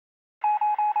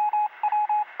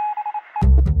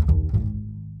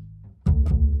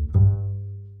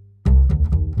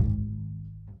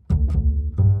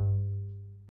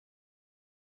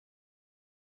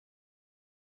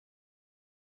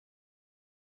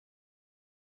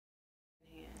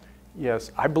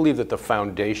Yes, I believe that the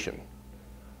foundation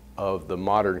of the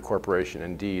modern corporation,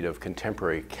 indeed of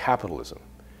contemporary capitalism,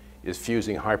 is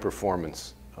fusing high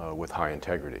performance with high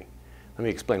integrity. Let me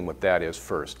explain what that is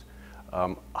first.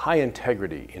 High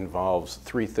integrity involves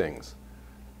three things: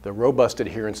 the robust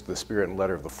adherence to the spirit and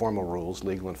letter of the formal rules,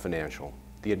 legal and financial,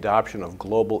 the adoption of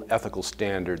global ethical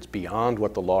standards beyond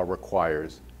what the law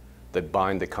requires that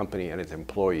bind the company and its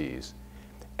employees,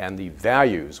 and the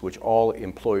values which all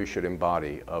employees should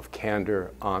embody of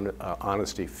candor,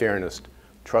 honesty, fairness,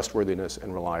 trustworthiness,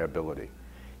 and reliability.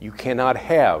 You cannot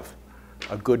have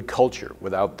a good culture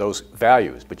without those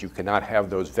values, but you cannot have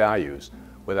those values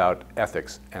without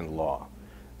ethics and law.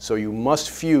 So you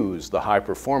must fuse the high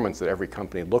performance that every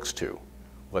company looks to,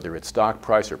 whether it's stock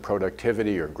price or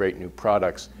productivity or great new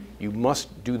products. You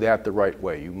must do that the right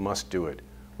way. You must do it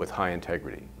with high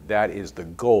integrity. That is the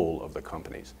goal of the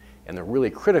companies. And the really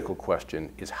critical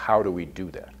question is, how do we do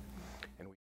that?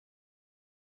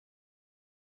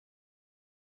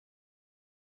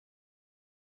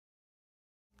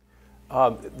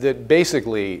 That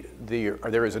basically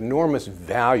there is enormous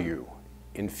value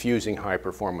in fusing high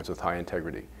performance with high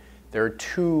integrity. There are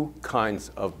two kinds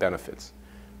of benefits.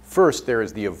 First, there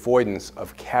is the avoidance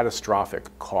of catastrophic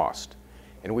cost.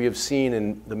 And we have seen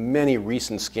in the many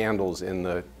recent scandals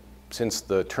since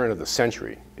the turn of the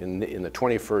century, in the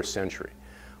 21st century,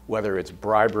 whether it's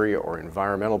bribery or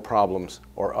environmental problems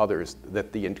or others,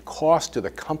 that the cost to the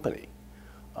company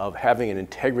of having an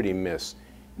integrity miss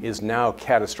is now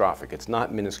catastrophic. It's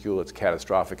not minuscule, it's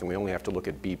catastrophic, and we only have to look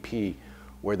at BP,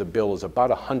 where the bill is about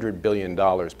 $100 billion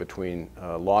between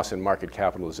loss in market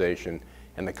capitalization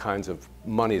and the kinds of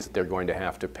monies that they're going to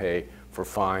have to pay for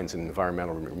fines and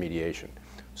environmental remediation.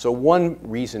 So one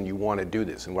reason you want to do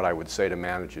this, and what I would say to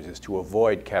managers, is to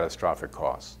avoid catastrophic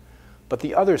costs. But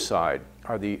the other side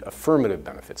are the affirmative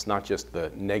benefits, not just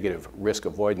the negative risk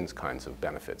avoidance kinds of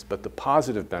benefits, but the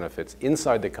positive benefits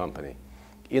inside the company,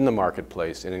 in the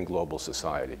marketplace, and in global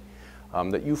society.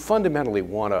 That you fundamentally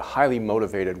want a highly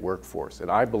motivated workforce. And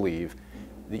I believe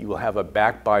that you will have a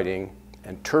backbiting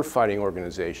and turf-fighting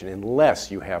organization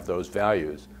unless you have those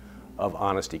values of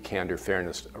honesty, candor,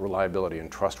 fairness, reliability,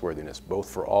 and trustworthiness, both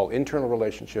for all internal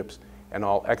relationships and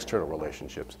all external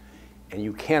relationships. And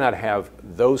you cannot have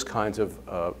those kinds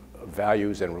of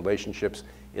values and relationships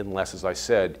unless, as I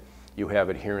said, you have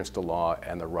adherence to law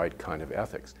and the right kind of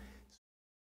ethics.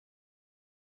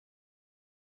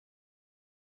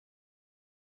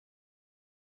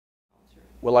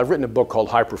 Well, I've written a book called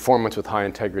High Performance with High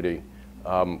Integrity,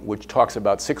 which talks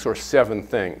about 6 or 7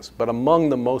 things. But among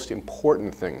the most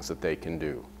important things that they can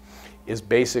do is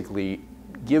basically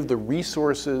give the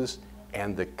resources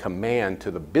and the command to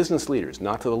the business leaders,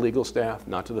 not to the legal staff,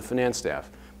 not to the finance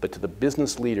staff, but to the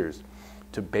business leaders,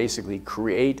 to basically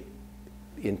create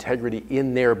integrity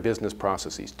in their business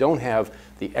processes. Don't have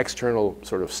the external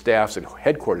sort of staffs and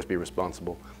headquarters be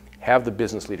responsible. Have the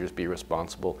business leaders be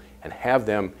responsible and have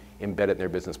them embedded in their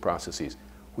business processes.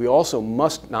 We also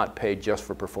must not pay just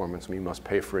for performance. We must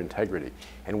pay for integrity,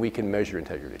 and we can measure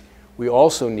integrity. We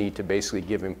also need to basically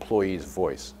give employees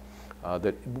voice.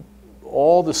 That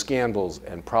all the scandals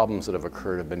and problems that have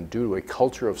occurred have been due to a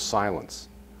culture of silence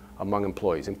among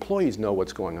employees. Employees know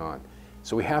what's going on.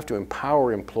 So we have to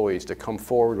empower employees to come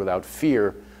forward without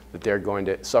fear that they're going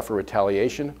to suffer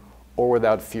retaliation, or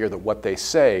without fear that what they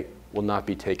say will not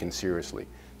be taken seriously.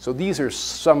 So these are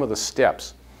some of the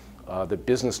steps that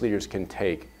business leaders can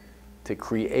take to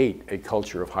create a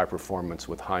culture of high performance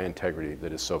with high integrity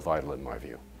that is so vital in my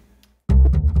view.